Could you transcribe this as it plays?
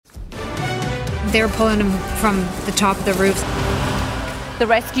they were pulling him from the top of the roof. The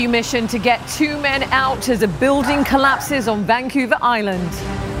rescue mission to get 2 men out as a building collapses on Vancouver Island.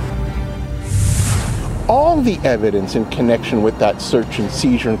 All the evidence in connection with that search and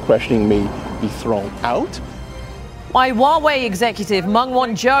seizure and questioning may be thrown out. Why Huawei executive Meng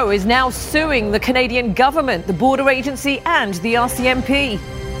Wanzhou is now suing the Canadian government, the border agency and the RCMP.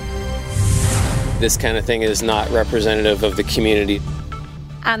 This kind of thing is not representative of the community.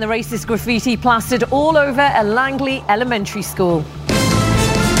 And the racist graffiti plastered all over a Langley elementary school.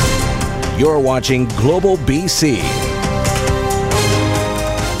 You're watching Global BC.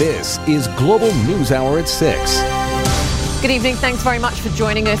 This is Global News Hour at 6. Good evening. Thanks very much for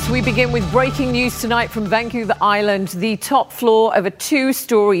joining us. We begin with breaking news tonight from Vancouver Island. The top floor of a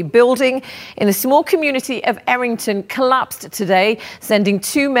 2-story building in the small community of Errington collapsed today, sending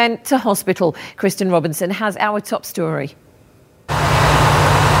 2 men to hospital. Kristen Robinson has our top story.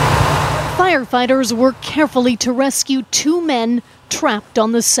 Firefighters worked carefully to rescue 2 men trapped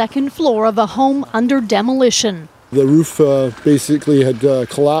on the 2nd floor of a home under demolition. The roof basically had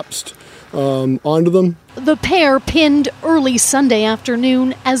collapsed onto them. The pair pinned early Sunday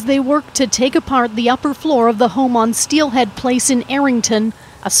afternoon as they worked to take apart the upper floor of the home on Steelhead Place in Errington,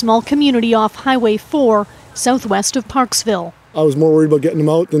 a small community off Highway 4, southwest of Parksville. I was more worried about getting them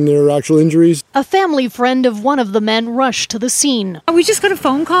out than their actual injuries. A family friend of one of the men rushed to the scene. We just got a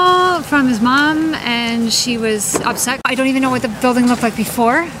phone call from his mom and she was upset. I don't even know what the building looked like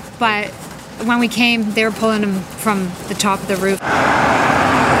before, but when we came, they were pulling him from the top of the roof.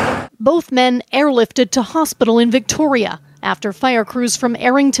 Both men airlifted to hospital in Victoria after fire crews from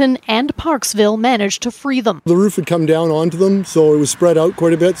Errington and Parksville managed to free them. The roof had come down onto them, so it was spread out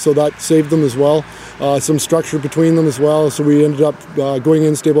quite a bit, so that saved them as well. Some structure between them as well, so we ended up going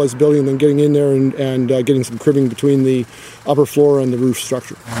in, stabilizing the building, and then getting in there and getting some cribbing between the upper floor and the roof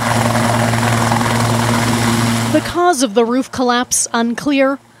structure. The cause of the roof collapse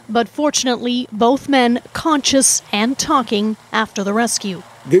unclear, but fortunately both men conscious and talking after the rescue.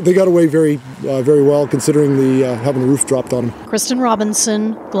 They got away very well, considering having the roof dropped on them. Kristen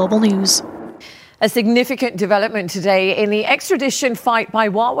Robinson, Global News. A significant development today in the extradition fight by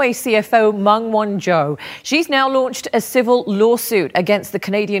Huawei CFO Meng Wanzhou. She's now launched a civil lawsuit against the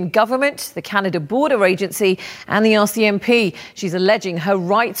Canadian government, the Canada Border Agency and the RCMP. She's alleging her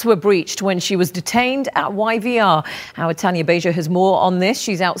rights were breached when she was detained at YVR. Our Tanya Beja has more on this.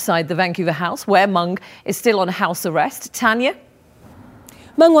 She's outside the Vancouver house where Meng is still on house arrest. Tanya?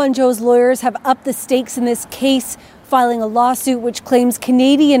 Meng Wanzhou's lawyers have upped the stakes in this case, filing a lawsuit which claims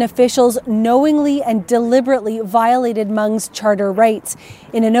Canadian officials knowingly and deliberately violated Meng's charter rights.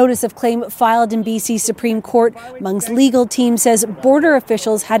 In a notice of claim filed in BC Supreme Court, Meng's legal team says border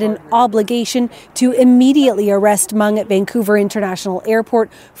officials had an obligation to immediately arrest Meng at Vancouver International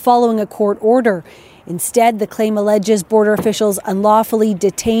Airport following a court order. Instead, the claim alleges border officials unlawfully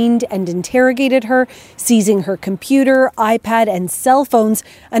detained and interrogated her, seizing her computer, iPad and cell phones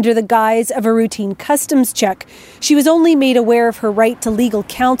under the guise of a routine customs check. She was only made aware of her right to legal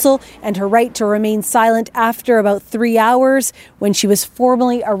counsel and her right to remain silent after about 3 hours when she was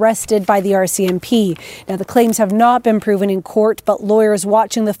formally arrested by the RCMP. Now, the claims have not been proven in court, but lawyers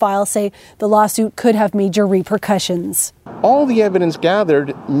watching the file say the lawsuit could have major repercussions. All the evidence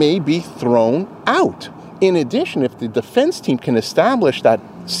gathered may be thrown out. In addition, if the defense team can establish that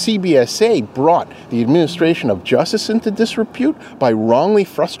CBSA brought the administration of justice into disrepute by wrongly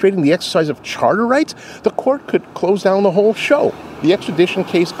frustrating the exercise of charter rights, the court could close down the whole show. The extradition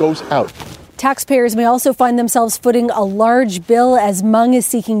case goes out. Taxpayers may also find themselves footing a large bill as Meng is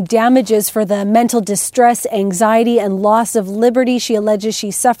seeking damages for the mental distress, anxiety and loss of liberty she alleges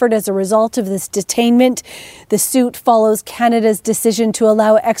she suffered as a result of this detainment. The suit follows Canada's decision to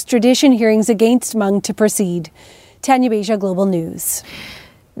allow extradition hearings against Meng to proceed. Tanya Beja, Global News.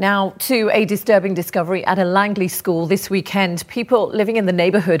 Now to a disturbing discovery at a Langley school this weekend. People living in the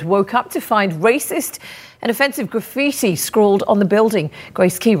neighbourhood woke up to find racist and offensive graffiti scrawled on the building.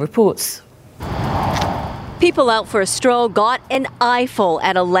 Grace Key reports. People out for a stroll got an eyeful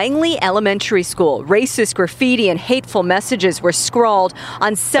at a Langley elementary school. Racist graffiti and hateful messages were scrawled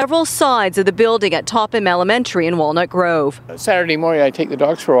on several sides of the building at Topham Elementary in Walnut Grove. Saturday morning I take the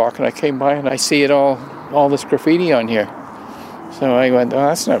dogs for a walk and I came by and I see it all this graffiti on here. So I went, oh,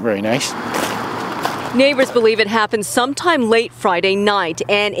 that's not very nice. Neighbors believe it happened sometime late Friday night,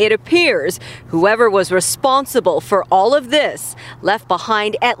 and it appears whoever was responsible for all of this left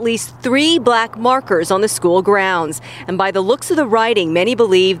behind at least 3 black markers on the school grounds. And by the looks of the writing, many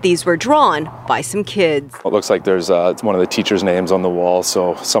believe these were drawn by some kids. It looks like there's it's one of the teachers' names on the wall,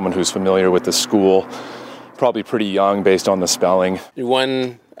 so someone who's familiar with the school, probably pretty young based on the spelling.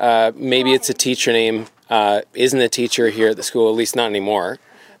 One Maybe it's a teacher name. Isn't a teacher here at the school, at least not anymore.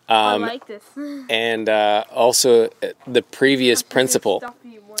 I like this. And also the previous principal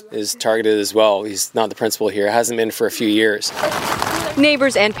is targeted as well. He's not the principal here. Hasn't been for a few years.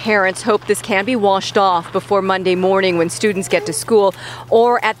 Neighbors and parents hope this can be washed off before Monday morning when students get to school,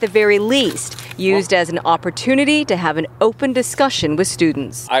 or at the very least, used as an opportunity to have an open discussion with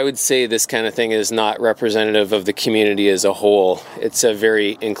students. I would say this kind of thing is not representative of the community as a whole. It's a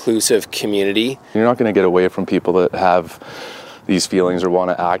very inclusive community. You're not going to get away from people that have these feelings or want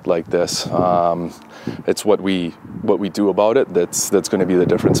to act like this. It's what we do about it that's going to be the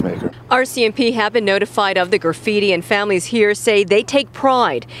difference maker. RCMP have been notified of the graffiti, and families here say they take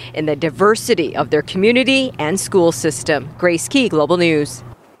pride in the diversity of their community and school system. Grace Key, Global News.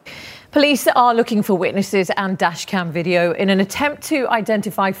 Police are looking for witnesses and dashcam video in an attempt to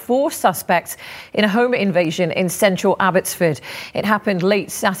identify 4 suspects in a home invasion in central Abbotsford. It happened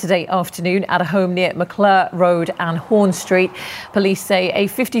late Saturday afternoon at a home near McClure Road and Horn Street. Police say a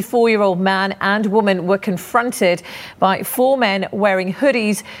 54-year-old man and woman were confronted by 4 men wearing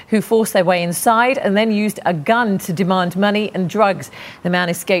hoodies who forced their way inside and then used a gun to demand money and drugs. The man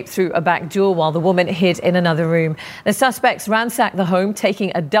escaped through a back door while the woman hid in another room. The suspects ransacked the home,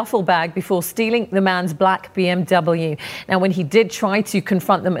 taking a duffel bag before stealing the man's black BMW. Now, when he did try to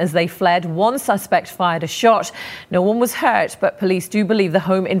confront them as they fled, one suspect fired a shot. No one was hurt, but police do believe the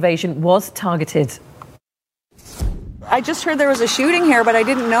home invasion was targeted. I just heard there was a shooting here, but I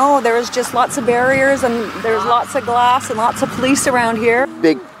didn't know. There was just lots of barriers and there's lots of glass and lots of police around here.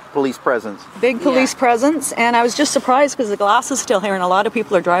 Big police presence. Big police presence, and I was just surprised because the glass is still here and a lot of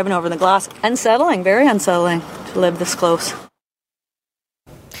people are driving over the glass. Unsettling, very unsettling to live this close.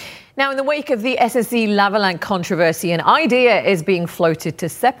 Now, in the wake of the SSE-Lavalin controversy, an idea is being floated to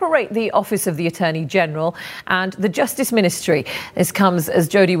separate the Office of the Attorney General and the Justice Ministry. This comes as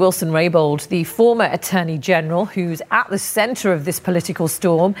Jody Wilson-Raybould, the former Attorney General, who's at the centre of this political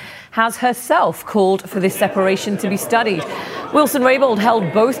storm, has herself called for this separation to be studied. Wilson-Raybould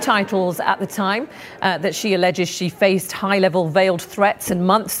held both titles at the time that she alleges she faced high-level veiled threats and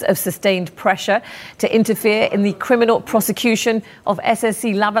months of sustained pressure to interfere in the criminal prosecution of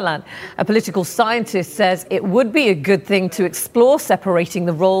SSE-Lavalin. A political scientist says it would be a good thing to explore separating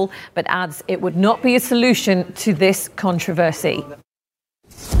the role, but adds it would not be a solution to this controversy.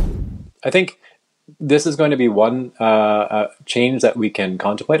 I think this is going to be one change that we can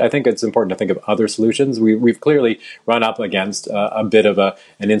contemplate. I think it's important to think of other solutions. We've clearly run up against a bit of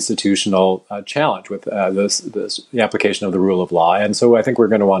an institutional challenge with the application of the rule of law. And so I think we're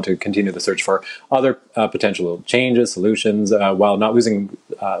going to want to continue the search for other potential changes, solutions, while not losing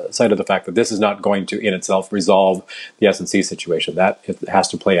sight of the fact that this is not going to, in itself, resolve the SNC situation. That it has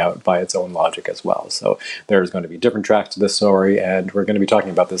to play out by its own logic as well. So there's going to be different tracks to this story, and we're going to be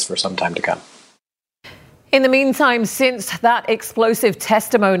talking about this for some time to come. In the meantime, since that explosive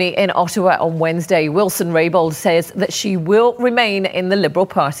testimony in Ottawa on Wednesday, Wilson-Raybould says that she will remain in the Liberal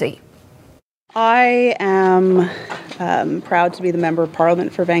Party. I am proud to be the Member of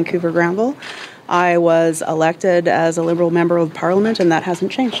Parliament for Vancouver-Granville. I was elected as a Liberal Member of Parliament, and that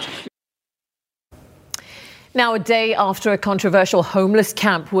hasn't changed. Now, a day after a controversial homeless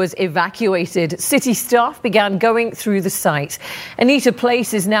camp was evacuated, city staff began going through the site. Anita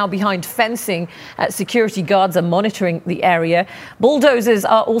Place is now behind fencing. Security guards are monitoring the area. Bulldozers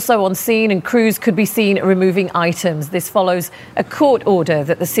are also on scene and crews could be seen removing items. This follows a court order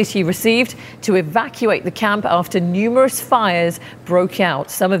that the city received to evacuate the camp after numerous fires broke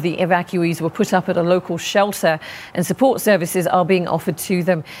out. Some of the evacuees were put up at a local shelter and support services are being offered to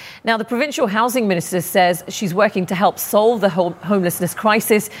them. Now, the provincial housing minister says she's working to help solve the homelessness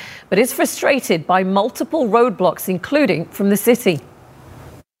crisis, but is frustrated by multiple roadblocks, including from the city.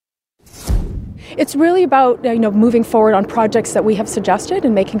 It's really about moving forward on projects that we have suggested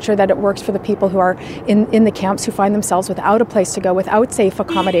and making sure that it works for the people who are in the camps, who find themselves without a place to go, without safe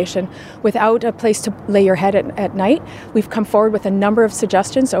accommodation, without a place to lay your head at night. We've come forward with a number of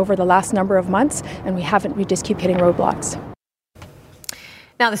suggestions over the last number of months, and we just keep hitting roadblocks.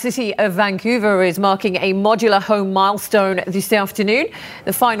 Now, the City of Vancouver is marking a modular home milestone this afternoon.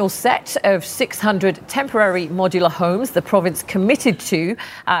 The final set of 600 temporary modular homes the province committed to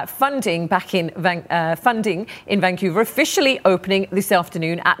funding in Vancouver, officially opening this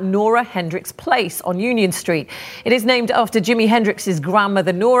afternoon at Nora Hendricks Place on Union Street. It is named after Jimi Hendrix's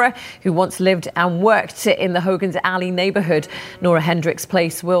grandmother, Nora, who once lived and worked in the Hogan's Alley neighbourhood. Nora Hendricks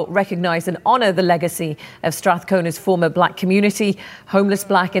Place will recognise and honour the legacy of Strathcona's former black community. Homeless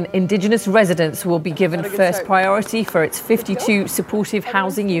Black and Indigenous residents will be given first priority for its 52 supportive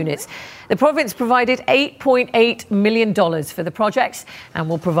housing units. The province provided $8.8 million for the project and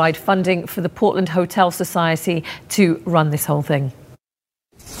will provide funding for the Portland Hotel Society to run this whole thing.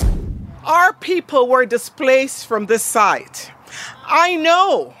 Our people were displaced from this site. I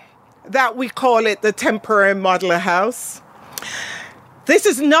know that we call it the temporary modular house. This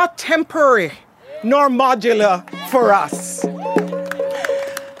is not temporary nor modular for us.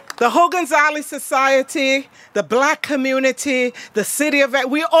 The Hogan's Alley Society, the Black community, the city of,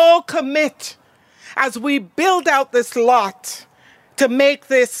 we all commit as we build out this lot to make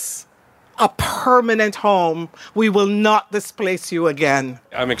this a permanent home. We will not displace you again.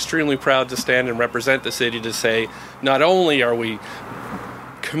 I'm extremely proud to stand and represent the city to say not only are we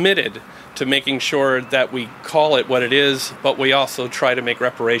committed to making sure that we call it what it is, but we also try to make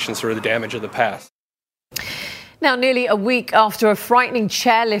reparations for the damage of the past. Now, nearly a week after a frightening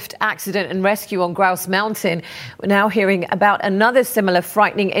chairlift accident and rescue on Grouse Mountain, we're now hearing about another similar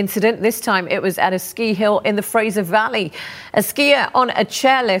frightening incident. This time it was at a ski hill in the Fraser Valley. A skier on a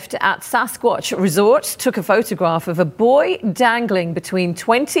chairlift at Sasquatch Resort took a photograph of a boy dangling between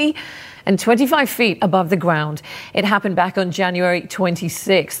 20 and 25 feet above the ground. It happened back on January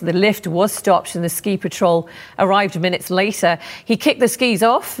 26th. The lift was stopped and the ski patrol arrived minutes later. He kicked the skis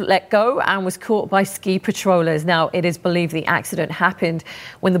off, let go, and was caught by ski patrollers. Now, it is believed the accident happened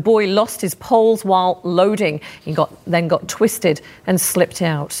when the boy lost his poles while loading. He then got twisted and slipped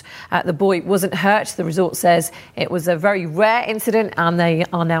out. The boy wasn't hurt. The resort says it was a very rare incident and they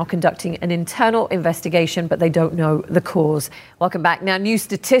are now conducting an internal investigation, but they don't know the cause. Welcome back. Now, new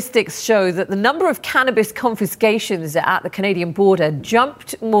statistics show that the number of cannabis confiscations at the Canadian border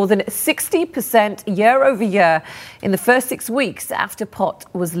jumped more than 60% year over year in the first 6 weeks after pot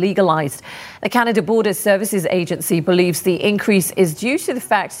was legalized. The Canada Border Services Agency believes the increase is due to the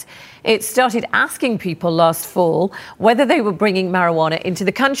fact it started asking people last fall whether they were bringing marijuana into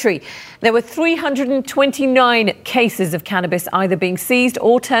the country. There were 329 cases of cannabis either being seized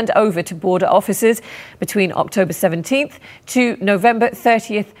or turned over to border officers between October 17th to November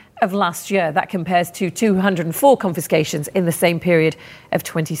 30th of last year. That compares to 204 confiscations in the same period of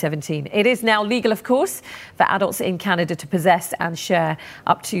 2017. It is now legal, of course, for adults in Canada to possess and share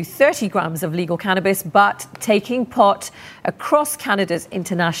up to 30 grams of legal cannabis, but taking pot across Canada's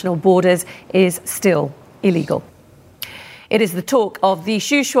international borders is still illegal. It is the talk of the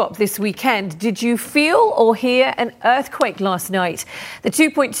Shuswap this weekend. Did you feel or hear an earthquake last night? The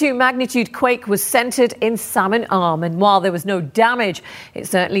 2.2 magnitude quake was centred in Salmon Arm, and while there was no damage, it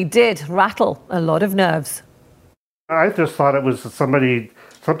certainly did rattle a lot of nerves. I just thought it was something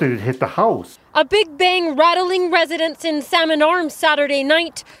that hit the house. A big bang rattling residents in Salmon Arm Saturday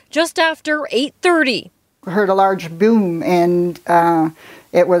night, just after 8:30. I heard a large boom, and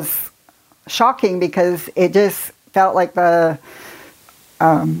it was shocking because it just felt like the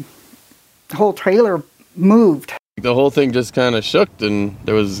whole trailer moved. The whole thing just kind of shook and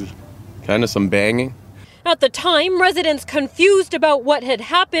there was kind of some banging. At the time, residents confused about what had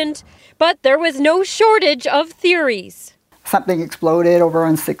happened, but there was no shortage of theories. Something exploded over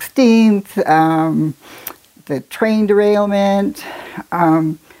on 16th, the train derailment,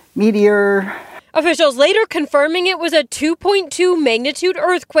 meteor. Officials later confirming it was a 2.2 magnitude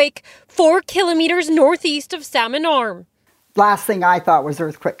earthquake 4 kilometers northeast of Salmon Arm. Last thing I thought was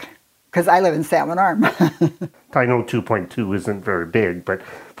earthquake, because I live in Salmon Arm. I know 2.2 isn't very big, but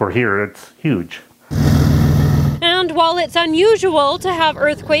for here it's huge. And while it's unusual to have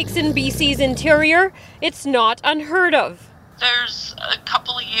earthquakes in BC's interior, it's not unheard of. There's a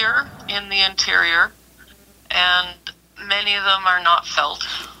couple a year in the interior, and many of them are not felt.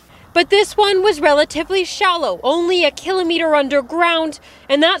 But this one was relatively shallow, only a kilometer underground,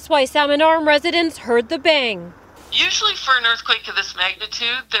 and that's why Salmon Arm residents heard the bang. Usually for an earthquake of this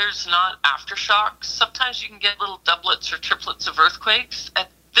magnitude, there's not aftershocks. Sometimes you can get little doublets or triplets of earthquakes. At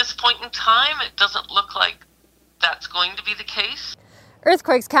this point in time, it doesn't look like that's going to be the case.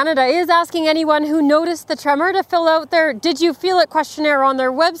 Earthquakes Canada is asking anyone who noticed the tremor to fill out their Did You Feel It questionnaire on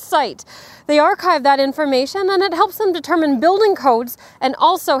their website. They archive that information and it helps them determine building codes and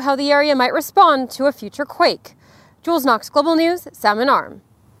also how the area might respond to a future quake. Jules Knox, Global News, Salmon Arm.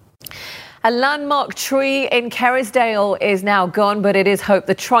 A landmark tree in Kerrisdale is now gone, but it is hoped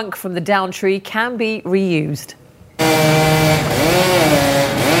the trunk from the downed tree can be reused.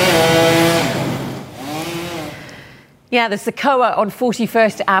 Yeah, the Sequoia on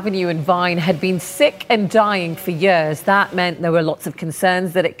 41st Avenue in Vine had been sick and dying for years. That meant there were lots of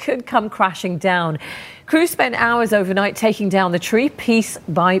concerns that it could come crashing down. Crews spent hours overnight taking down the tree piece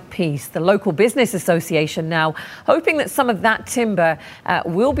by piece. The local business association now hoping that some of that timber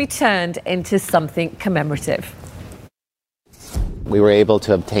will be turned into something commemorative. We were able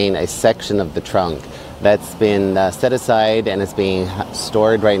to obtain a section of the trunk that's been set aside and is being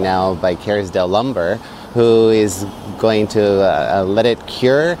stored right now by Kerrisdale Lumber, who is going to let it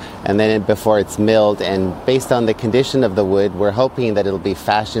cure and then before it's milled. And based on the condition of the wood, we're hoping that it'll be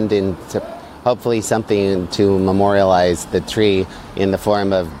fashioned into hopefully something to memorialize the tree in the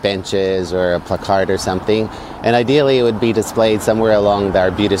form of benches or a placard or something. And ideally it would be displayed somewhere along the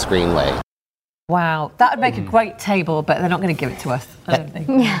Arbutus Greenway. Wow, that would make a great table, but they're not going to give it to us, I don't think.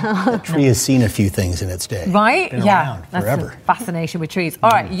 That tree has seen a few things in its day. Right? Been Yeah, around that's forever. the fascination with trees.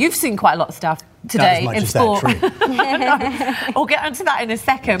 All right, you've seen quite a lot of stuff today Not in as much sport. as that tree. We'll get onto that in a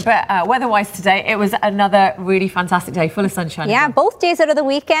second, but weather-wise today, it was another really fantastic day, full of sunshine. Yeah, both days out of the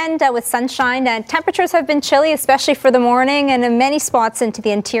weekend with sunshine. Temperatures have been chilly, especially for the morning and in many spots into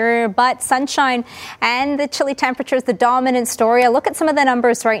the interior, but sunshine and the chilly temperatures, the dominant story. I look at some of the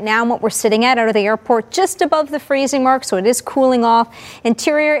numbers right now and what we're sitting at out of the airport, just above the freezing mark, so it is cooling off.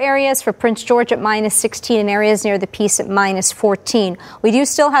 Interior areas for Prince George at -16 and areas near the Peace at -14. We do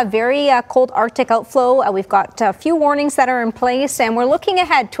still have very cold Arctic outflow. We've got a few warnings that are in place, and we're looking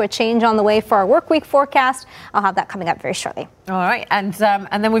ahead to a change on the way for our work week forecast. I'll have that coming up very shortly. All right, and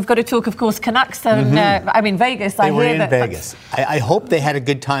then we've got to talk, of course, Canucks. And Vegas. They were in Vegas. I hope they had a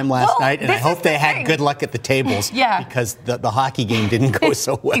good time last night, and I hope they had good luck at the tables. Yeah. Because the hockey game didn't go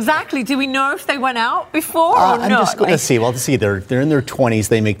so well. Exactly. Do we know if they went out before or not? I'm just going to see. Well, they're in their 20s.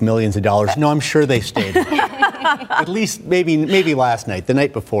 They make millions of dollars. No, I'm sure they stayed. At least maybe last night. The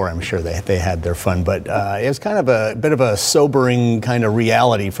night before, I'm sure they had their fun. But it was kind of a bit of a sobering kind of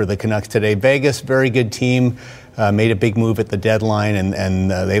reality for the Canucks today. Vegas, very good team. Made a big move at the deadline,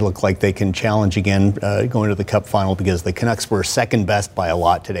 and they look like they can challenge again going to the Cup final, because the Canucks were second best by a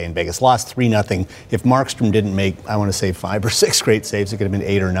lot today in Vegas. Lost 3-0. If Markstrom didn't make, I want to say 5 or 6 great saves, it could have been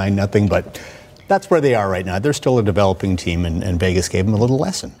 8 or 9-0. But that's where they are right now. They're still a developing team, and Vegas gave them a little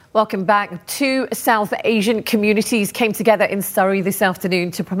lesson. Welcome back. 2 South Asian communities came together in Surrey this afternoon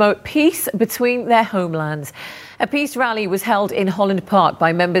to promote peace between their homelands. A peace rally was held in Holland Park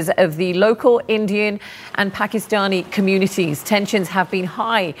by members of the local Indian and Pakistani communities. Tensions have been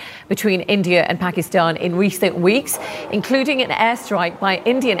high between India and Pakistan in recent weeks, including an airstrike by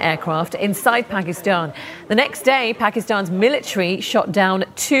Indian aircraft inside Pakistan. The next day, Pakistan's military shot down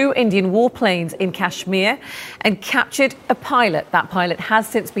 2 Indian warplanes in Kashmir and captured a pilot. That pilot has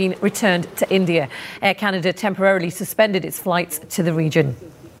since been returned to India. Air Canada temporarily suspended its flights to the region.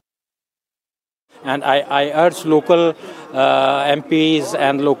 And I urge local MPs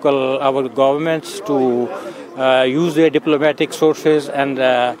and our governments to use their diplomatic sources and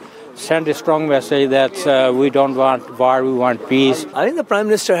send a strong message that we don't want war, we want peace. I think the Prime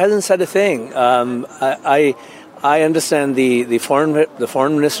Minister hasn't said a thing. I understand the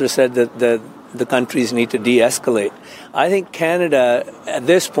foreign minister said that the countries need to de-escalate. I think Canada, at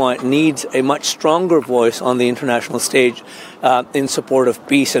this point, needs a much stronger voice on the international stage in support of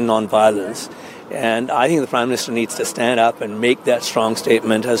peace and non-violence. And I think the Prime Minister needs to stand up and make that strong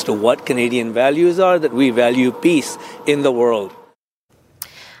statement as to what Canadian values are, that we value peace in the world.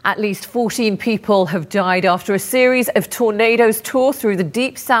 At least 14 people have died after a series of tornadoes tore through the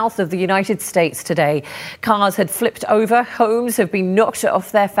deep south of the United States today. Cars had flipped over, homes have been knocked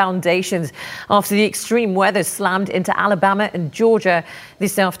off their foundations after the extreme weather slammed into Alabama and Georgia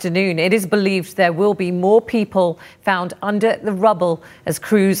this afternoon. It is believed there will be more people found under the rubble as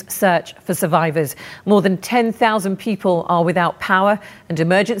crews search for survivors. More than 10,000 people are without power, and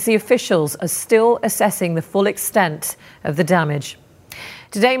emergency officials are still assessing the full extent of the damage.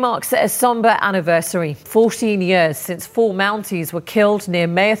 Today marks a sombre anniversary, 14 years since 4 Mounties were killed near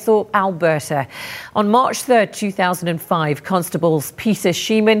Mayerthorpe, Alberta. On March 3rd, 2005, constables Peter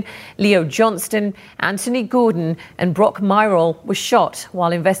Sheeman, Leo Johnston, Anthony Gordon and Brock Myrall were shot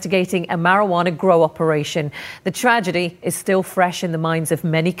while investigating a marijuana grow operation. The tragedy is still fresh in the minds of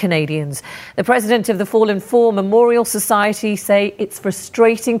many Canadians. The president of the Fallen 4 Memorial Society say it's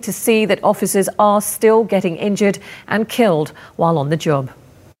frustrating to see that officers are still getting injured and killed while on the job.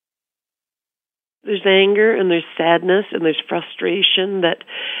 There's anger and there's sadness and there's frustration that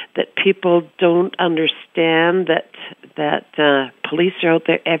people don't understand that police are out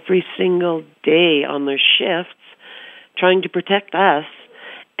there every single day on their shifts trying to protect us,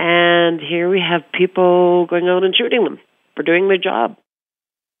 and here we have people going out and shooting them for doing their job.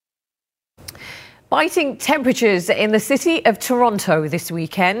 Biting temperatures in the city of Toronto this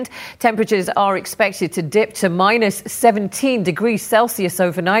weekend. Temperatures are expected to dip to minus 17 degrees Celsius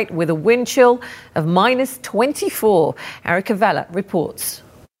overnight with a wind chill of minus 24. Erica Vella reports.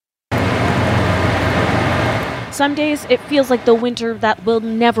 Some days it feels like the winter that will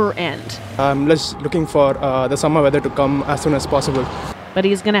never end. I'm just looking for the summer weather to come as soon as possible. But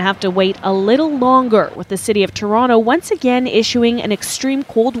he's going to have to wait a little longer, with the city of Toronto once again issuing an extreme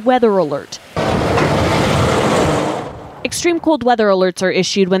cold weather alert. Extreme cold weather alerts are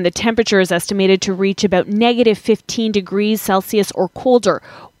issued when the temperature is estimated to reach about negative 15 degrees Celsius or colder,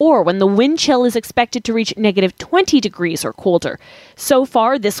 or when the wind chill is expected to reach negative 20 degrees or colder. So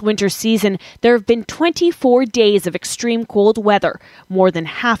far this winter season, there have been 24 days of extreme cold weather. More than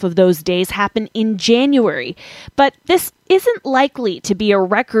half of those days happen in January. But this isn't likely to be a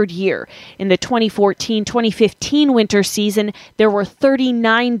record year. In the 2014-2015 winter season, there were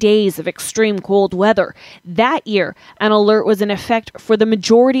 39 days of extreme cold weather. That year, an alert was in effect for the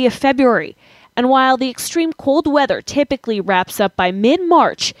majority of February. And while the extreme cold weather typically wraps up by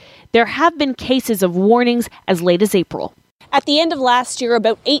mid-March, there have been cases of warnings as late as April. At the end of last year,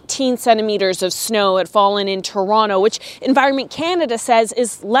 about 18 centimeters of snow had fallen in Toronto, which Environment Canada says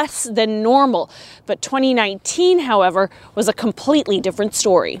is less than normal. But 2019, however, was a completely different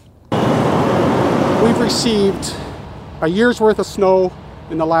story. We've received a year's worth of snow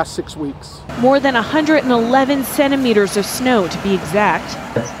in the last 6 weeks. More than 111 centimeters of snow, to be exact.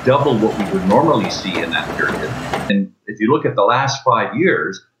 That's double what we would normally see in that period. And if you look at the last 5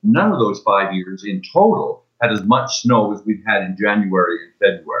 years, none of those 5 years in total had as much snow as we've had in January and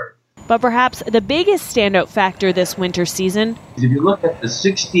February. But perhaps the biggest standout factor this winter season, if you look at the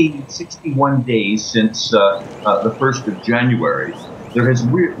 61 days since the 1st of January, there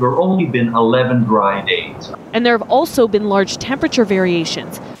have only been 11 dry days. And there have also been large temperature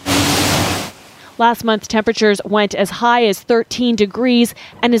variations. Last month, temperatures went as high as 13 degrees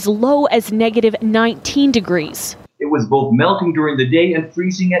and as low as negative 19 degrees. It was both melting during the day and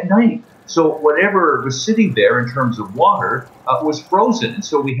freezing at night. So whatever was sitting there in terms of water was frozen. And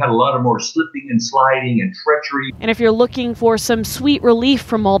so we had a lot of more slipping and sliding and treachery. And if you're looking for some sweet relief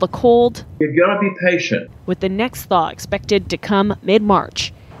from all the cold, you've got to be patient. With the next thaw expected to come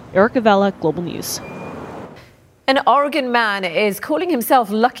mid-March. Erica Vella, Global News. An Oregon man is calling himself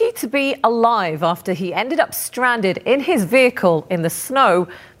lucky to be alive after he ended up stranded in his vehicle in the snow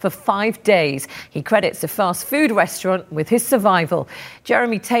for 5 days. He credits a fast food restaurant with his survival.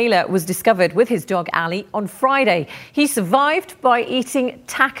 Jeremy Taylor was discovered with his dog Allie on Friday. He survived by eating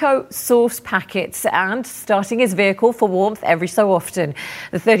taco sauce packets and starting his vehicle for warmth every so often.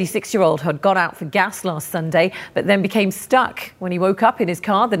 The 36-year-old had gone out for gas last Sunday, but then became stuck. When he woke up in his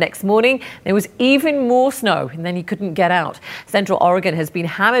car the next morning, there was even more snow, and then he couldn't get out. Central Oregon has been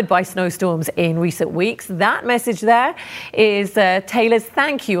hammered by snowstorms in recent weeks. That message there is Taylor's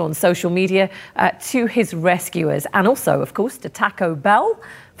thank you on social media to his rescuers, and also, of course, to Taco Bell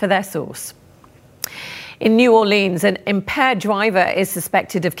for their sauce. In New Orleans, an impaired driver is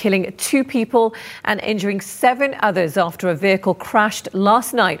suspected of killing 2 people and injuring 7 others after a vehicle crashed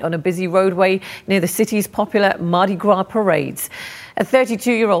last night on a busy roadway near the city's popular Mardi Gras parades. A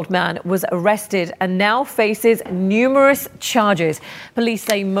 32-year-old man was arrested and now faces numerous charges. Police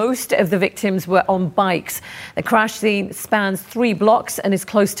say most of the victims were on bikes. The crash scene spans 3 blocks and is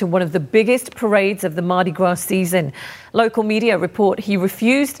close to one of the biggest parades of the Mardi Gras season. Local media report he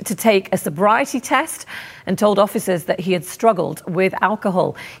refused to take a sobriety test and told officers that he had struggled with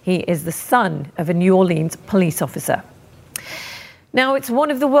alcohol. He is the son of a New Orleans police officer. Now, it's one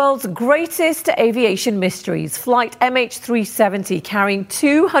of the world's greatest aviation mysteries. Flight MH370, carrying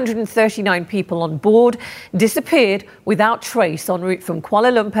 239 people on board, disappeared without trace en route from Kuala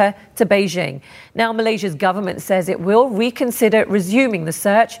Lumpur to Beijing. Now, Malaysia's government says it will reconsider resuming the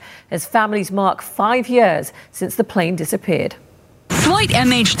search as families mark 5 years since the plane disappeared. Flight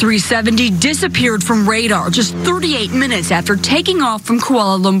MH370 disappeared from radar just 38 minutes after taking off from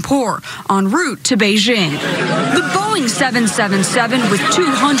Kuala Lumpur en route to Beijing. The Boeing 777 with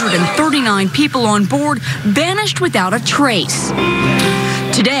 239 people on board vanished without a trace.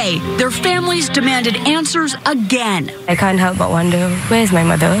 Today, their families demanded answers again. I can't help but wonder, where is my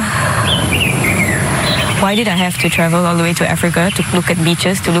mother? Why did I have to travel all the way to Africa to look at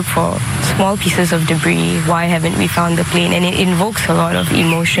beaches, to look for small pieces of debris? Why haven't we found the plane? And it invokes a lot of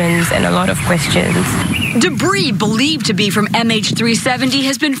emotions and a lot of questions. Debris believed to be from MH370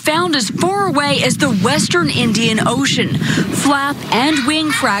 has been found as far away as the Western Indian Ocean. Flap and wing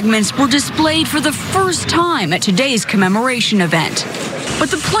fragments were displayed for the first time at today's commemoration event. But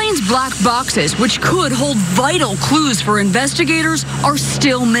the plane's black boxes, which could hold vital clues for investigators, are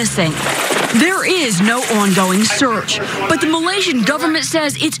still missing. There is no ongoing search, but the Malaysian government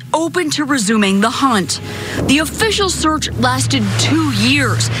says it's open to resuming the hunt. The official search lasted 2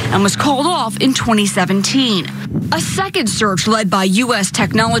 years and was called off in 2017. A second search led by U.S.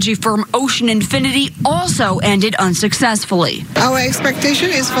 technology firm Ocean Infinity also ended unsuccessfully. Our expectation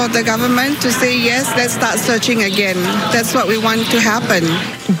is for the government to say, yes, let's start searching again. That's what we want to happen.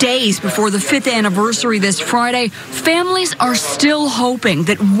 Days before the 5th anniversary this Friday, families are still hoping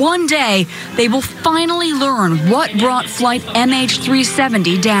that one day they will finally learn what brought flight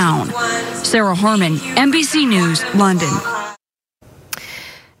MH370 down. Sarah Harmon, NBC News, London.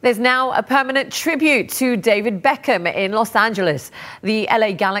 There's now a permanent tribute to David Beckham in Los Angeles. The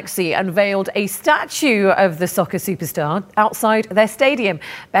LA Galaxy unveiled a statue of the soccer superstar outside their stadium.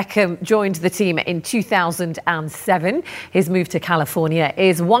 Beckham joined the team in 2007. His move to California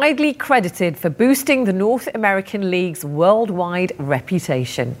is widely credited for boosting the North American League's worldwide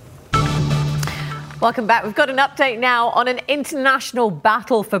reputation. Welcome back. We've got an update now on an international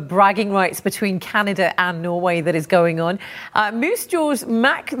battle for bragging rights between Canada and Norway that is going on. Moose Jaw's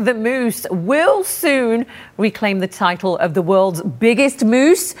Mac the Moose will soon reclaim the title of the world's biggest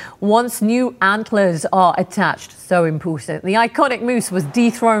moose once new antlers are attached. So important. The iconic moose was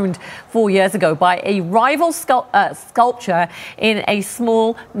dethroned 4 years ago by a rival sculpture in a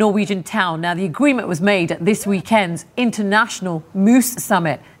small Norwegian town. Now, the agreement was made at this weekend's International Moose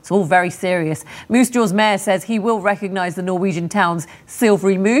Summit. It's all very serious. Moose Jaw's mayor says he will recognise the Norwegian town's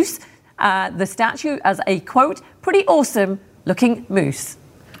silvery moose, the statue, as a, quote, pretty awesome looking moose.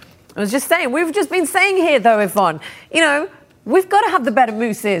 I was just saying, we've just been saying here, though, Yvonne, you know, we've got to have the better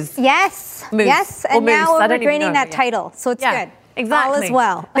mooses. Yes. Moose. Yes. And moose. now we're gaining that title. So it's good. Exactly. All is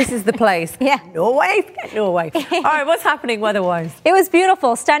well. This is the place. Yeah. Norway. All right, what's happening weather-wise? It was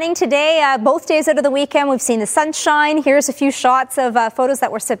beautiful. Stunning today. Both days out of the weekend, we've seen the sunshine. Here's a few shots of photos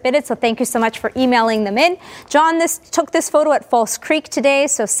that were submitted, so thank you so much for emailing them in. John took this photo at False Creek today,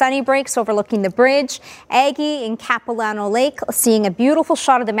 so sunny breaks overlooking the bridge. Aggie in Capilano Lake, seeing a beautiful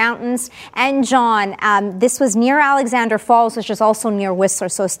shot of the mountains. And John, this was near Alexander Falls, which is also near Whistler,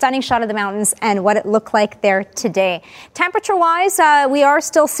 so a stunning shot of the mountains and what it looked like there today. Temperature-wise, we are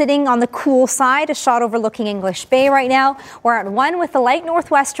still sitting on the cool side, a shot overlooking English Bay right now. We're at 1 with a light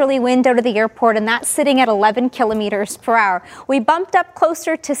northwesterly wind out of the airport, and that's sitting at 11 kilometers per hour. We bumped up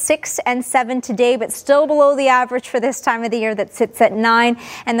closer to 6 and 7 today, but still below the average for this time of the year that sits at 9.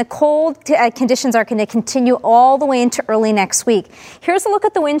 And the cold conditions are going to continue all the way into early next week. Here's a look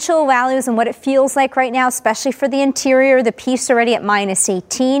at the wind chill values and what it feels like right now, especially for the interior. The Peace already at minus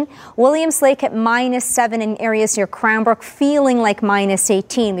 18. Williams Lake at minus 7 in areas near Cranbrook, feeling like minus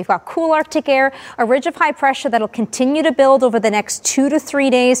 18. We've got cool Arctic air, a ridge of high pressure that'll continue to build over the next 2 to 3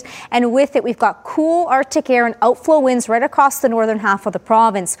 days. And with it, we've got cool Arctic air and outflow winds right across the northern half of the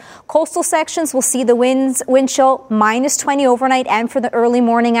province. Coastal sections will see the wind chill minus 20 overnight and for the early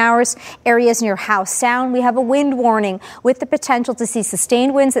morning hours. Areas near Howe Sound, we have a wind warning with the potential to see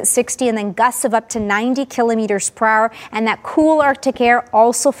sustained winds at 60 and then gusts of up to 90 kilometers per hour. And that cool Arctic air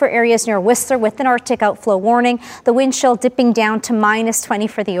also for areas near Whistler with an Arctic outflow warning. The wind chill dipping down to minus 20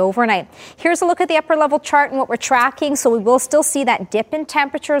 for the overnight. Here's a look at the upper level chart and what we're tracking. So we will still see that dip in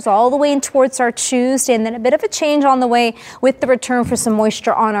temperatures all the way in towards our Tuesday, and then a bit of a change on the way with the return for some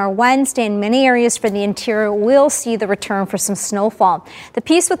moisture on our Wednesday. In many areas for the interior, we'll see the return for some snowfall. The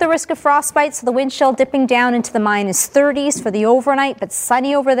piece with the risk of frostbite, so the wind chill dipping down into the minus 30s for the overnight, but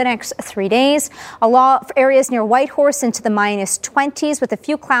sunny over the next 3 days. A lot of areas near Whitehorse into the minus 20s with a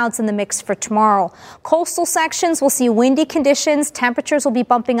few clouds in the mix for tomorrow. Coastal sections will see windy conditions. Temperatures will be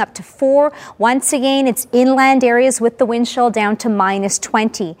bumping up to 4. Once again, it's inland areas with the wind chill down to minus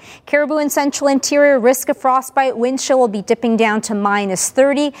 20. Caribou and central interior, risk of frostbite. Wind chill will be dipping down to minus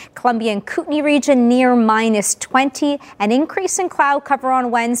 30. Columbia and Kootenay region near minus 20. An increase in cloud cover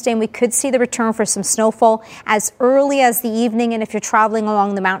on Wednesday, and we could see the return for some snowfall as early as the evening. And if you're traveling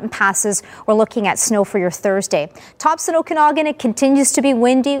along the mountain passes, we're looking at snow for your Thursday. Tops in Okanagan, it continues to be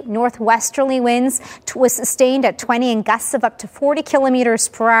windy. Northwesterly winds was sustained at 20 and gusts of up to 40 kilometers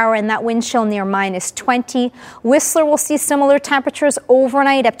per hour, and that wind chill near minus 20. Whistler will see similar temperatures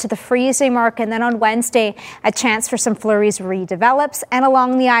overnight up to the freezing mark, and then on Wednesday, a chance for some flurries redevelops. And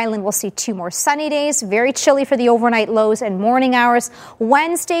along the island, we'll see 2 more sunny days. Very chilly for the overnight lows and morning hours.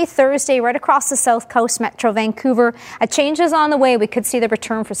 Wednesday, Thursday, right across the south coast, Metro Vancouver. A change is on the way. We could see the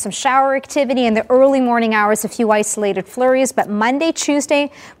return for some shower activity in the early morning hours, a few isolated flurries. But Monday,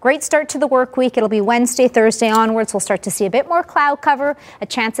 Tuesday, great start to the work week. It'll be Wednesday, Thursday onwards. We'll start to see a bit more cloud cover, a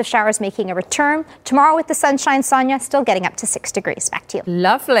chance of showers making a return. Tomorrow with the sunshine, Sonia, still getting up to 6 degrees. Back to you.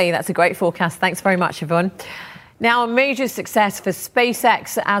 Lovely. That's a great forecast. Thanks very much, Yvonne. Now, a major success for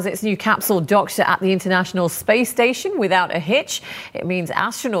SpaceX as its new capsule docks at the International Space Station without a hitch. It means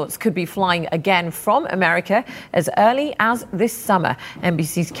astronauts could be flying again from America as early as this summer.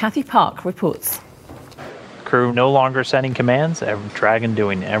 NBC's Kathy Park reports. Crew no longer sending commands, Dragon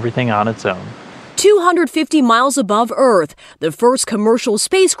doing everything on its own. 250 miles above Earth, the first commercial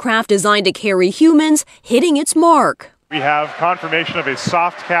spacecraft designed to carry humans hitting its mark. We have confirmation of a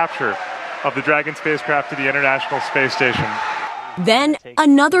soft capture of the Dragon spacecraft to the International Space Station. Then,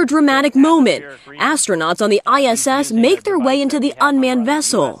 another dramatic moment. Astronauts on the ISS make their way into the unmanned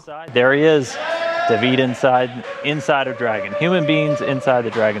vessel. There he is, David inside of Dragon. Human beings inside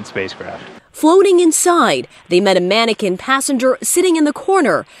the Dragon spacecraft. Floating inside, they met a mannequin passenger sitting in the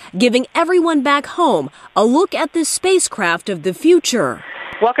corner, giving everyone back home a look at the spacecraft of the future.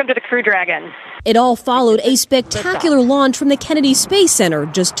 Welcome to the Crew Dragon. It all followed a spectacular launch from the Kennedy Space Center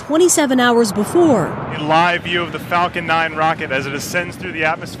just 27 hours before. A live view of the Falcon 9 rocket as it ascends through the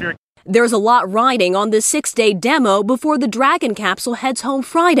atmosphere. There's a lot riding on this 6-day demo before the Dragon capsule heads home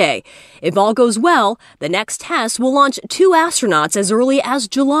Friday. If all goes well, the next test will launch 2 astronauts as early as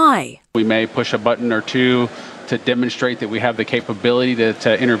July. We may push a button or two to demonstrate that we have the capability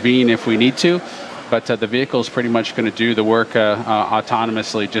to intervene if we need to, but the vehicle is pretty much going to do the work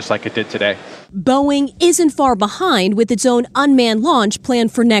autonomously, just like it did today. Boeing isn't far behind with its own unmanned launch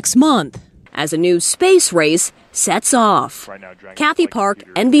planned for next month, as a new space race sets off. Kathy Park,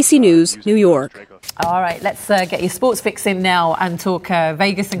 NBC News, New York. All right, let's get your sports fix in now and talk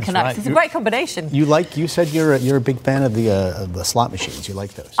Vegas and Canucks. Right. It's a great combination. You said you're a big fan of the slot machines. You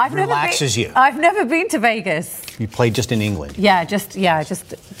like those. It relaxes you. I've never been to Vegas. You played just in England. Yeah, just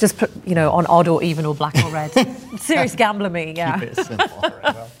put, on odd or even or black or red. Serious gambler me. Yeah. Keep it simple.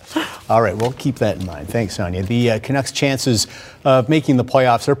 All right, we'll keep that in mind. Thanks, Sonia. The Canucks' chances of making the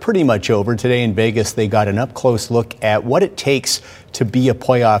playoffs are pretty much over. Today in Vegas, they got an up-close look at what it takes to be a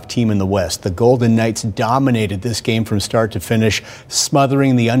playoff team in the West. The Golden Knights dominated this game from start to finish,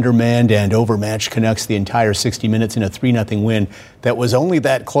 smothering the undermanned and overmatched Canucks the entire 60 minutes in a 3-0 win that was only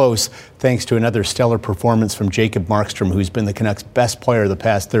that close thanks to another stellar performance from Jacob Markstrom, who's been the Canucks' best player the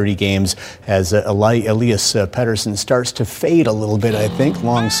past 30 games as Elias Pettersson starts to fade a little bit, I think,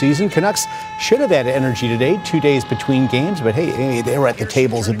 long season. Canucks should have had energy today, 2 days between games, but hey, they were at the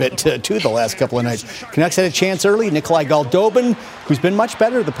tables a bit too the last couple of nights. Canucks had a chance early. Nikolai Goldobin, who's been much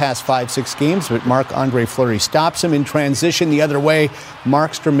better the past 5-6 games, but Marc-Andre Fleury stops him in transition the other way.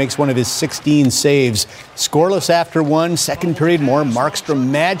 Markstrom makes one of his 16 saves. Scoreless after one, second period, more Markstrom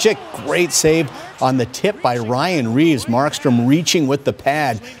magic. Great save on the tip by Ryan Reeves. Markstrom reaching with the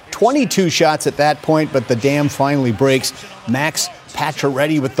pad. 22 shots at that point, but the dam finally breaks. Max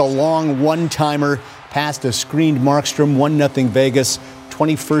Pacioretty with the long one-timer past a screened Markstrom. 1-0 Vegas.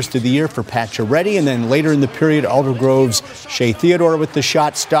 21st of the year for Pacioretty, and then later in the period, Aldergrove's Shea Theodore with the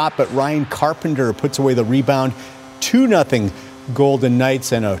shot stop, but Ryan Carpenter puts away the rebound. 2-0 Golden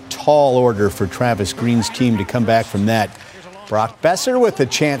Knights, and a tall order for Travis Green's team to come back from that. Brock Besser with a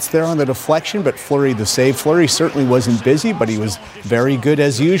chance there on the deflection, but Fleury the save. Fleury certainly wasn't busy, but he was very good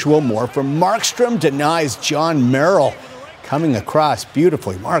as usual. More from Markstrom, denies John Merrill. Coming across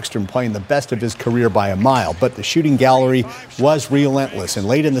beautifully. Markstrom playing the best of his career by a mile, but the shooting gallery was relentless. And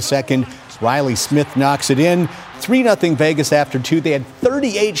late in the second, Riley Smith knocks it in. 3-0 Vegas after 2. They had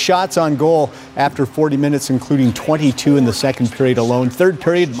 38 shots on goal after 40 minutes, including 22 in the second period alone. Third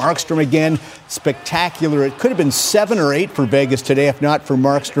period, Markstrom again. Spectacular. It could have been 7 or 8 for Vegas today, if not for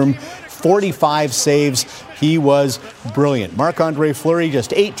Markstrom. 45 saves. He was brilliant. Marc-Andre Fleury,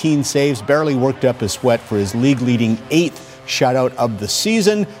 just 18 saves, barely worked up his sweat for his league-leading 8th shutout of the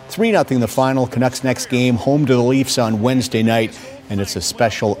season. 3-0 the final. Canucks next game, home to the Leafs on Wednesday night, and it's a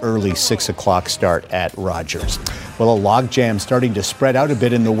special early 6 o'clock start at Rogers. Well, a logjam starting to spread out a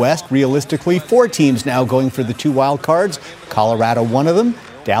bit in the West. Realistically, 4 teams now going for the 2 wild cards. Colorado, one of them.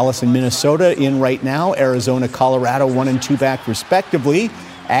 Dallas and Minnesota in right now. Arizona, Colorado, 1 and 2 back respectively.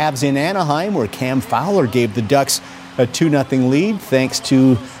 Avs in Anaheim, where Cam Fowler gave the Ducks a 2-0 lead thanks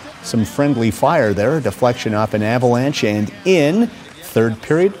to some friendly fire there, a deflection off an Avalanche. And in third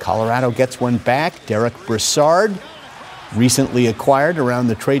period, Colorado gets one back. Derek Brassard, recently acquired around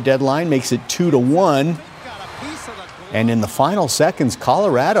the trade deadline, makes it 2-1. And in the final seconds,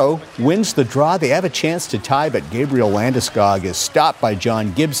 Colorado wins the draw. They have a chance to tie, but Gabriel Landeskog is stopped by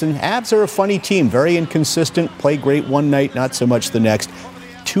John Gibson. Avs are a funny team, very inconsistent, play great one night, not so much the next.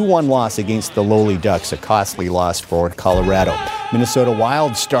 2-1 loss against the lowly Ducks, a costly loss for Colorado. Minnesota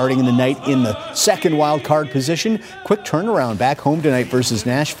Wild starting the night in the second wild card position. Quick turnaround back home tonight versus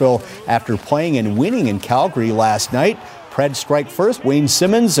Nashville after playing and winning in Calgary last night. Preds strike first. Wayne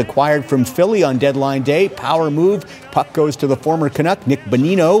Simmons, acquired from Philly on deadline day. Power move. Puck goes to the former Canuck, Nick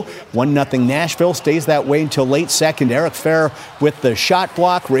Bonino. 1-0 Nashville. Stays that way until late second. Eric Fehr with the shot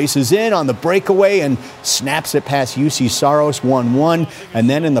block. Races in on the breakaway and snaps it past UC Saros. 1-1. And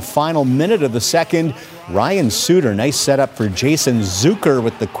then in the final minute of the second, Ryan Suter, nice setup for Jason Zucker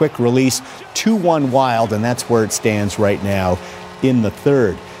with the quick release. 2-1 Wild, and that's where it stands right now in the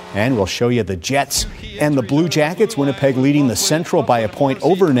third. And we'll show you the Jets and the Blue Jackets. Winnipeg leading the Central by a point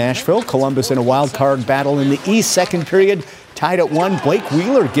over Nashville. Columbus in a wild card battle in the East. Second period, tied at 1. Blake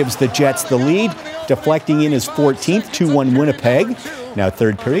Wheeler gives the Jets the lead, deflecting in his 14th. 2-1 Winnipeg. Now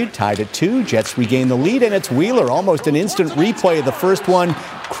third period, tied at 2. Jets regain the lead, and it's Wheeler. Almost an instant replay of the first one.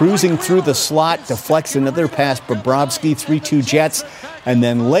 Cruising through the slot, deflects another pass. Bobrovsky, 3-2 Jets. And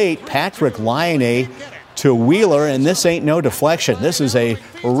then late, Patrick Laine to Wheeler, and this ain't no deflection. This is a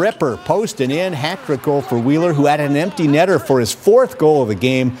ripper, posting in. Hat-trick goal for Wheeler, who had an empty netter for his 4th goal of the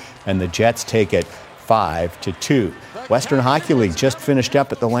game, and the Jets take it 5-2. Western Hockey League just finished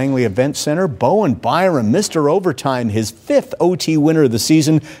up at the Langley Event Center. Bowen Byram, Mr. Overtime, his 5th OT winner of the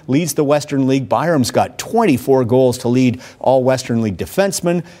season, leads the Western League. Byram's got 24 goals to lead all Western League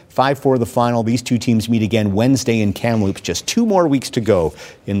defensemen. 5-4 the final. These two teams meet again Wednesday in Kamloops. Just 2 more weeks to go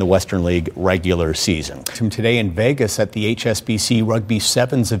in the Western League regular season. Today in Vegas at the HSBC Rugby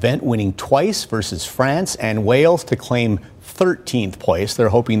Sevens event, winning twice versus France and Wales to claim 13th place. They're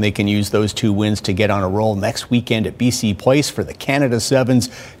hoping they can use those 2 wins to get on a roll next weekend at BC Place for the Canada Sevens.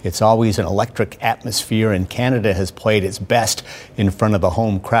 It's always an electric atmosphere, and Canada has played its best in front of the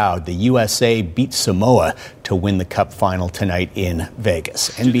home crowd. The USA beat Samoa to win the Cup final tonight in Vegas.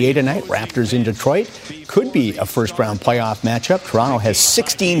 NBA tonight, Raptors in Detroit. Could be a first-round playoff matchup. Toronto has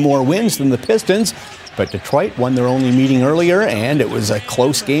 16 more wins than the Pistons. But Detroit won their only meeting earlier, and it was a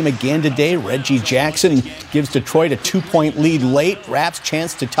close game again today. Reggie Jackson gives Detroit a 2-point lead late. Raps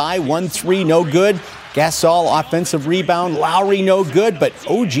chance to tie, 1-3, no good. Gasol offensive rebound, Lowry no good, but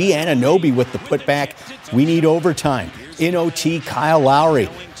OG Anunoby with the putback. We need overtime. In OT, Kyle Lowry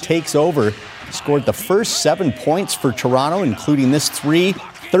takes over. Scored the first 7 points for Toronto, including this 3.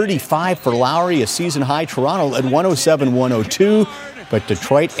 35 for Lowry, a season high. Toronto at 107-102. But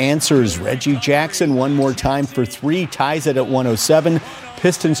Detroit answers. Reggie Jackson one more time for 3, ties it at 107.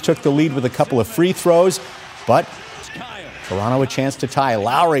 Pistons took the lead with a couple of free throws, but Toronto a chance to tie.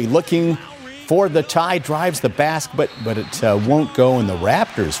 Lowry looking for the tie, drives the basket, but it won't go, and the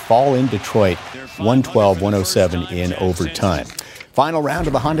Raptors fall in Detroit 112-107 in overtime. Final round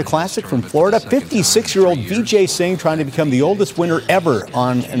of the Honda Classic from Florida. 56-year-old Vijay Singh trying to become the oldest winner ever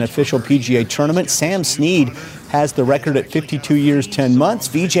on an official PGA tournament. Sam Snead has the record at 52 years, 10 months.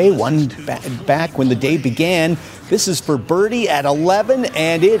 Vijay won back when the day began. This is for birdie at 11,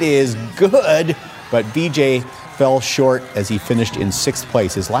 and it is good. But Vijay fell short as he finished in 6th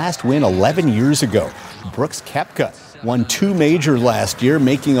place. His last win 11 years ago. Brooks Koepka won 2 majors last year,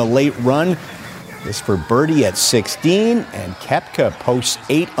 making a late run. This for birdie at 16, and Koepka posts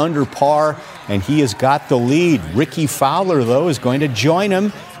 8 under par, and he has got the lead. Ricky Fowler, though, is going to join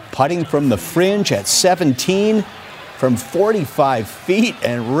him, putting from the fringe at 17 from 45 feet,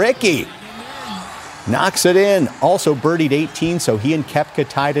 and Ricky knocks it in. Also birdied 18, so he and Koepka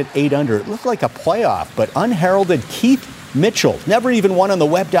tied at 8 under. It looked like a playoff, but unheralded Keith Mitchell, never even won on the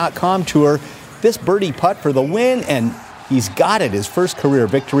Web.com tour. This birdie putt for the win, and he's got it, his first career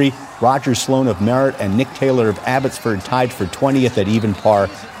victory. Roger Sloan of Merritt and Nick Taylor of Abbotsford tied for 20th at even par.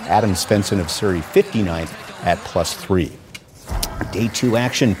 Adam Svensson of Surrey 59th at +3. Day 2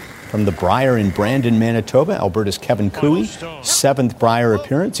 action from the Brier in Brandon, Manitoba. Alberta's Kevin Cooey, 7th Brier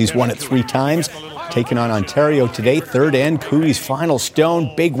appearance. He's won it 3 times. Taking on Ontario today, 3rd end. Cooey's final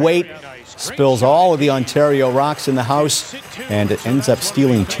stone, big weight. Spills all of the Ontario rocks in the house, and it ends up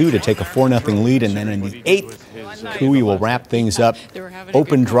stealing 2 to take a 4-0 lead. And then in the 8th, Cooey will wrap things up.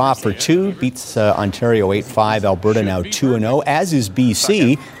 Open draw for 2, beats Ontario 8-5. Alberta now 2-0, as is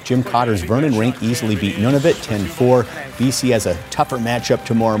BC. Jim Cotter's Vernon rink easily beat Nunavut 10-4. BC has a tougher matchup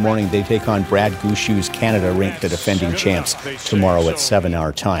tomorrow morning. They take on Brad Gushue's Canada rink, the defending champs, tomorrow at 7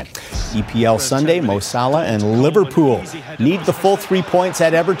 our time. EPL Sunday, Mo Salah and Liverpool need the full 3 points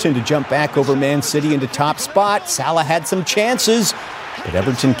at Everton to jump back over Man City into top spot. Salah had some chances, but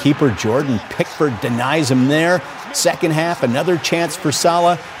Everton keeper Jordan Pickford denies him there. Second half, another chance for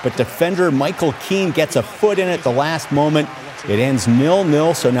Salah, but defender Michael Keane gets a foot in at the last moment. It ends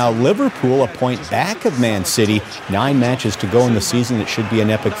 0-0, so now Liverpool a point back of Man City. 9 matches to go in the season. It should be an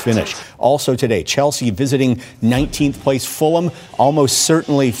epic finish. Also today, Chelsea visiting 19th place Fulham. Almost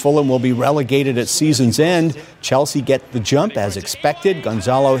certainly Fulham will be relegated at season's end. Chelsea get the jump as expected.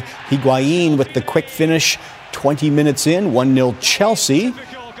 Gonzalo Higuain with the quick finish. 20 minutes in, 1-0 Chelsea,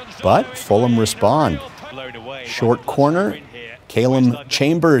 but Fulham respond. Short corner, Calum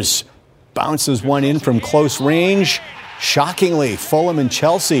Chambers bounces one in from close range. Shockingly, Fulham and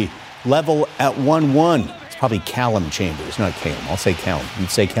Chelsea level at 1-1. It's probably Callum Chambers, not Calum. I'll say Callum. You'd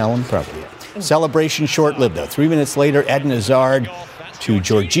say Callum? Probably. Celebration short-lived, though. 3 minutes later, Eden Hazard to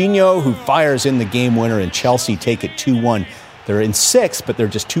Jorginho, who fires in the game winner, and Chelsea take it 2-1. They're in 6th, but they're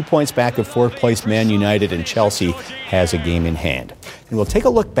just 2 points back of 4th-placed Man United, and Chelsea has a game in hand. And we'll take a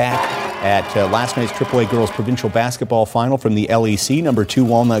look back at last night's AAA Girls Provincial Basketball Final from the LEC. Number 2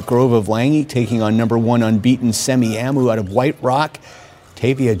 Walnut Grove of Langy taking on number 1 unbeaten Semiahmoo out of White Rock.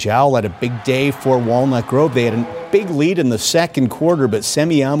 Tavia Jowl had a big day for Walnut Grove. They had a big lead in the second quarter, but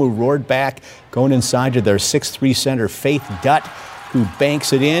Semiahmoo roared back, going inside to their 6'3" center, Faith Dutt, who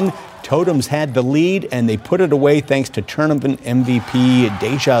banks it in. Totems had the lead, and they put it away thanks to tournament MVP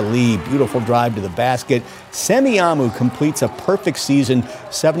Deja Lee. Beautiful drive to the basket. Semiahmoo completes a perfect season,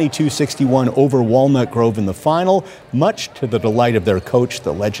 72-61 over Walnut Grove in the final, much to the delight of their coach,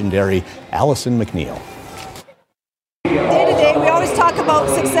 the legendary Allison McNeil. Day to day, we always talk about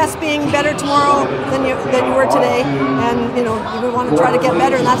success being better tomorrow than you were today, and we want to try to get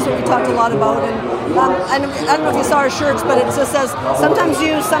better, and that's what we talked a lot about. And I don't know if you saw our shirts, but it just says sometimes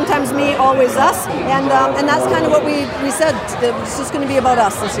you, sometimes me, always us, and that's kind of what we said. It's just going to be about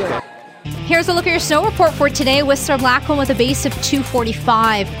us this year. Here's a look at your snow report for today. Whistler Blackcomb with a base of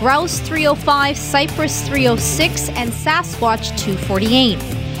 245, Grouse 305, Cypress 306, and Sasquatch 248.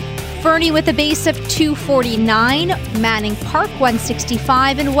 Fernie with a base of 249, Manning Park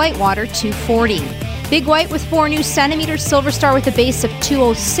 165, and Whitewater 240. Big White with 4 new centimeters, Silver Star with a base of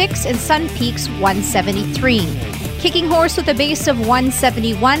 206, and Sun Peaks 173. Kicking Horse with a base of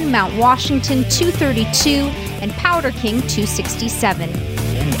 171, Mount Washington 232, and Powder King 267.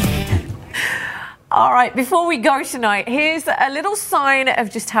 All right, before we go tonight, here's a little sign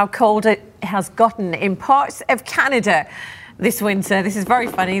of just how cold it has gotten in parts of Canada this winter. This is very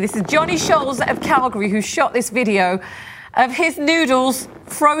funny. This is Johnny Scholes of Calgary, who shot this video of his noodles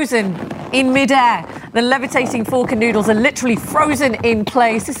frozen in midair. The levitating fork and noodles are literally frozen in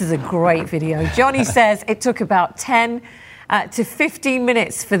place. This is a great video. Johnny says it took about 10 to 15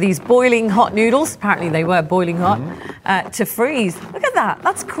 minutes for these boiling hot noodles, apparently they were boiling hot, to freeze. Look at that.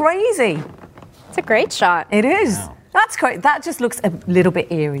 That's crazy. It's a great shot. It is. Wow. That's great. That just looks a little bit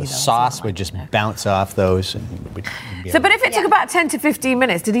eerie. The sauce would just bounce off those. But if it took about 10 to 15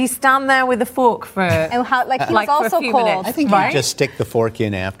 minutes, did he stand there with a fork for he was also cold. Minutes? I think he'd just stick the fork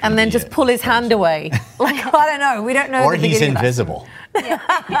in after. And then just pull his hand away. I don't know. We don't know. Or he's invisible.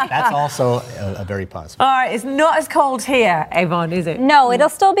 That's also a very possible. All right, it's not as cold here, Avon, is it? No, it'll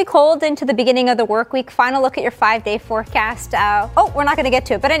still be cold into the beginning of the work week. Final look at your 5-day forecast. We're not going to get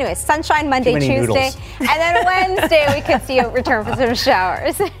to it. But anyway, sunshine Monday, Tuesday. Noodles. And then Wednesday, we could see a return for some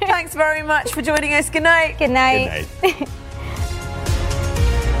showers. Thanks very much for joining us. Good night. Good night. Good night.